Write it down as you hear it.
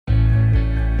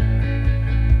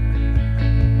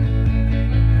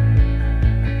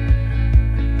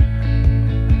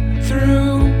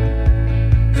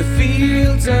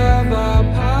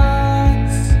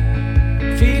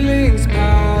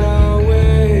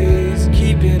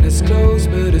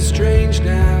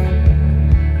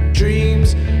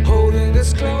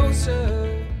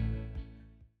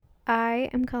I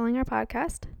am calling our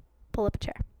podcast Pull Up a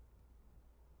Chair.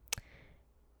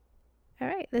 All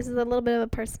right, this is a little bit of a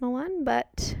personal one,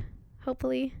 but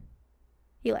hopefully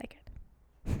you like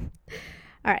it.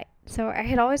 All right, so I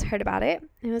had always heard about it.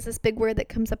 It was this big word that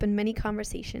comes up in many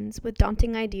conversations with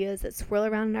daunting ideas that swirl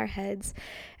around in our heads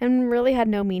and really had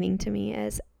no meaning to me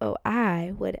as, oh,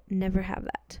 I would never have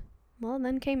that. Well,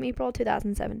 then came April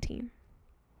 2017.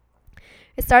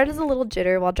 It started as a little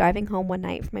jitter while driving home one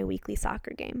night from my weekly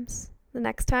soccer games. The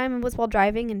next time it was while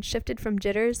driving and shifted from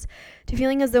jitters to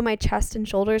feeling as though my chest and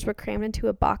shoulders were crammed into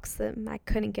a box that I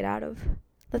couldn't get out of.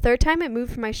 The third time it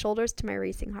moved from my shoulders to my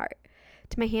racing heart,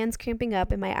 to my hands cramping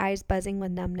up and my eyes buzzing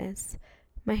with numbness.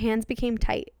 My hands became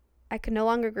tight. I could no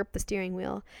longer grip the steering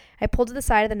wheel. I pulled to the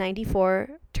side of the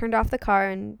 94, turned off the car,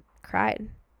 and cried.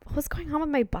 What was going on with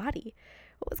my body?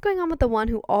 What was going on with the one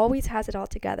who always has it all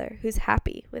together, who's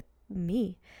happy with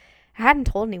me? I hadn't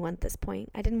told anyone at this point.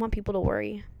 I didn't want people to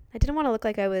worry. I didn't want to look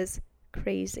like I was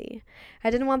crazy. I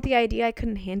didn't want the idea I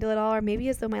couldn't handle it all, or maybe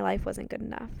as though my life wasn't good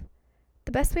enough.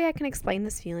 The best way I can explain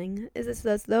this feeling is it's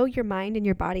as though your mind and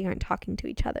your body aren't talking to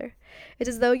each other. It's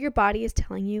as though your body is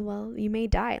telling you, well, you may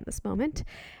die in this moment.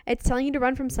 It's telling you to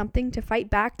run from something, to fight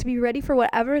back, to be ready for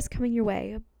whatever is coming your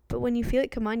way. But when you feel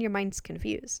it come on, your mind's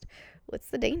confused. What's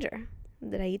the danger?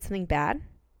 Did I eat something bad?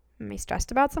 Am I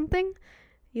stressed about something?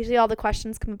 Usually all the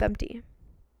questions come up empty.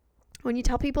 When you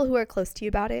tell people who are close to you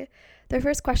about it, their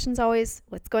first question is always,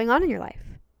 what's going on in your life?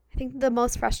 I think the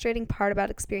most frustrating part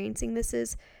about experiencing this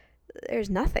is there's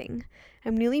nothing.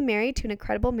 I'm newly married to an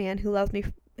incredible man who loves me,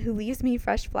 who leaves me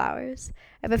fresh flowers.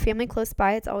 I have a family close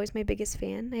by. It's always my biggest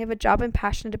fan. I have a job I'm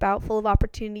passionate about, full of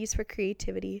opportunities for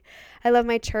creativity. I love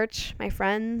my church, my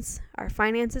friends. Our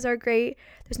finances are great.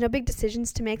 There's no big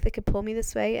decisions to make that could pull me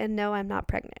this way. And no, I'm not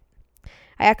pregnant.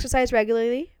 I exercise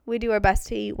regularly. We do our best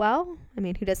to eat well. I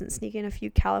mean, who doesn't sneak in a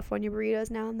few California burritos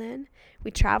now and then?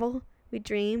 We travel. We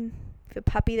dream. We have a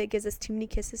puppy that gives us too many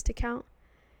kisses to count.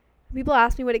 When people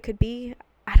ask me what it could be,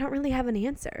 I don't really have an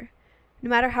answer,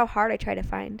 no matter how hard I try to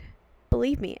find.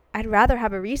 Believe me, I'd rather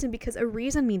have a reason, because a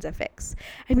reason means a fix.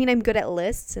 I mean, I'm good at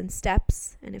lists and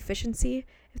steps and efficiency.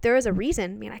 If there was a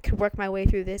reason, I could work my way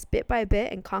through this bit by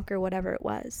bit and conquer whatever it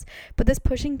was. But this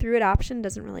pushing through it option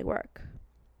doesn't really work.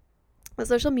 The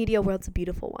social media world's a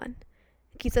beautiful one.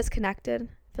 It keeps us connected,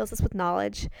 fills us with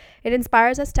knowledge. It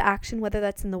inspires us to action, whether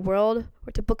that's in the world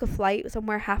or to book a flight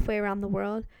somewhere halfway around the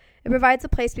world. It provides a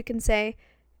place we can say,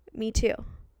 me too.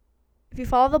 If you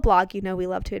follow the blog, you know we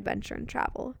love to adventure and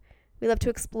travel. We love to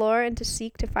explore and to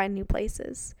seek to find new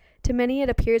places. To many, it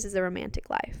appears as a romantic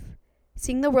life.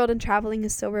 Seeing the world and traveling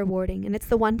is so rewarding, and it's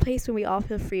the one place where we all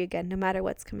feel free again, no matter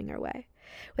what's coming our way.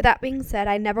 With that being said,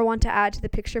 I never want to add to the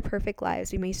picture-perfect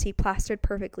lives we may see plastered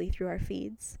perfectly through our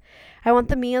feeds. I want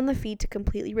the me on the feed to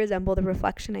completely resemble the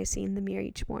reflection I see in the mirror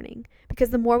each morning, because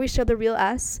the more we show the real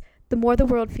us, the more the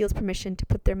world feels permission to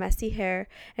put their messy hair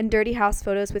and dirty house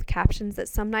photos with captions that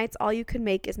some nights all you can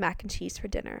make is mac and cheese for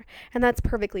dinner, and that's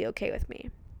perfectly okay with me.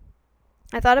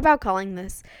 I thought about calling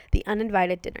this the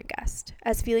uninvited dinner guest,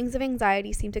 as feelings of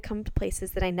anxiety seem to come to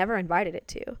places that I never invited it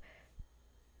to.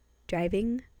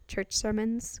 Driving, church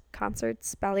sermons,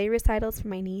 concerts, ballet recitals for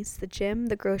my niece, the gym,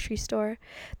 the grocery store,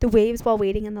 the waves while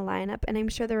waiting in the lineup, and I'm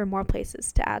sure there are more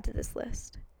places to add to this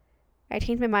list. I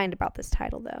changed my mind about this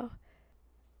title, though.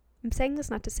 I'm saying this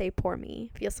not to say poor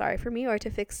me, feel sorry for me, or to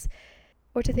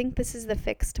think this is the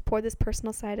fix to pour this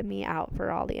personal side of me out for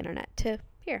all the internet to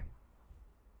hear.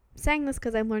 I'm saying this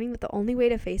because I'm learning that the only way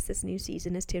to face this new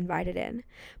season is to invite it in,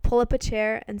 pull up a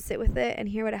chair and sit with it and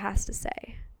hear what it has to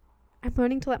say. I'm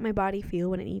learning to let my body feel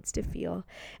when it needs to feel,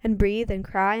 and breathe and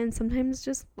cry and sometimes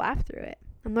just laugh through it.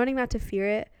 I'm learning not to fear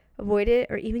it, avoid it,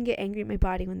 or even get angry at my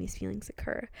body when these feelings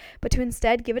occur, but to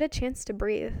instead give it a chance to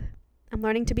breathe. I'm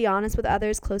learning to be honest with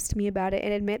others close to me about it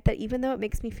and admit that even though it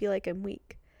makes me feel like I'm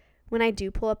weak, when I do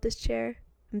pull up this chair,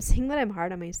 I'm seeing that I'm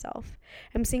hard on myself.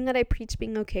 I'm seeing that I preach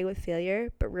being okay with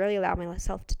failure, but rarely allow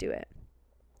myself to do it.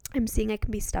 I'm seeing I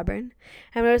can be stubborn.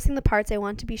 I'm noticing the parts I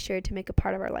want to be sure to make a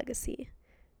part of our legacy.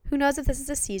 Who knows if this is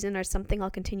a season or something I'll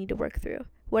continue to work through.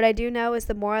 What I do know is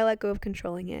the more I let go of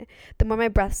controlling it, the more my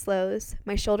breath slows,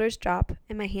 my shoulders drop,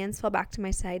 and my hands fall back to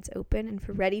my sides open and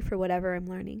ready for whatever I'm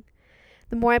learning.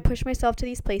 The more I push myself to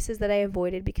these places that I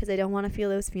avoided because I don't want to feel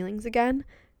those feelings again,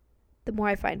 the more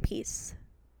I find peace.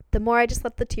 The more I just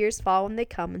let the tears fall when they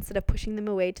come instead of pushing them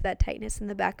away to that tightness in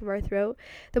the back of our throat,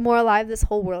 the more alive this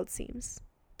whole world seems.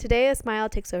 Today a smile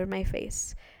takes over my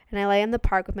face, and I lay in the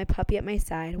park with my puppy at my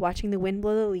side, watching the wind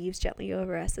blow the leaves gently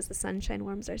over us as the sunshine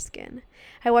warms our skin.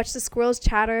 I watch the squirrels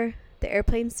chatter, the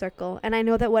airplanes circle, and I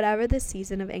know that whatever this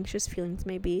season of anxious feelings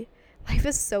may be, Life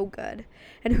is so good.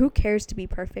 And who cares to be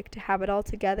perfect, to have it all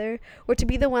together, or to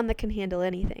be the one that can handle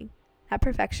anything? That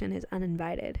perfection is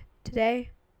uninvited.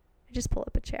 Today, I just pull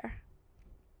up a chair.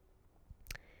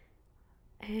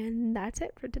 And that's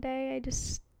it for today. I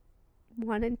just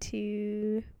wanted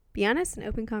to be honest and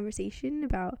open conversation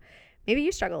about maybe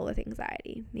you struggle with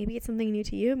anxiety. Maybe it's something new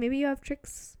to you. Maybe you have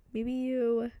tricks. I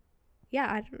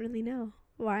don't really know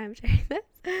why I'm sharing this,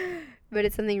 but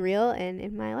it's something real and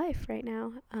in my life right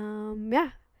now.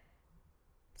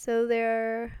 So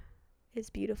there is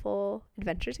beautiful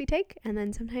adventures we take, and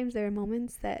then sometimes there are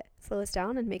moments that slow us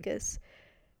down and make us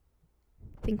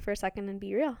think for a second and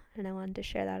be real, and I wanted to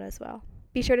share that as well.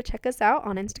 Be sure to check us out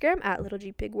on Instagram at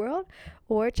littlejeepbigworld,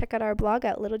 or check out our blog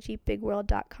at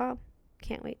littlejeepbigworld.com.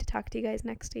 Can't wait to talk to you guys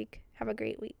next week. Have a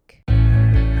great week.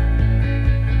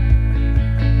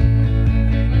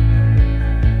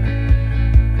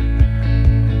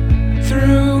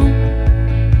 Through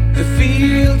the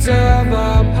fields of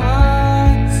our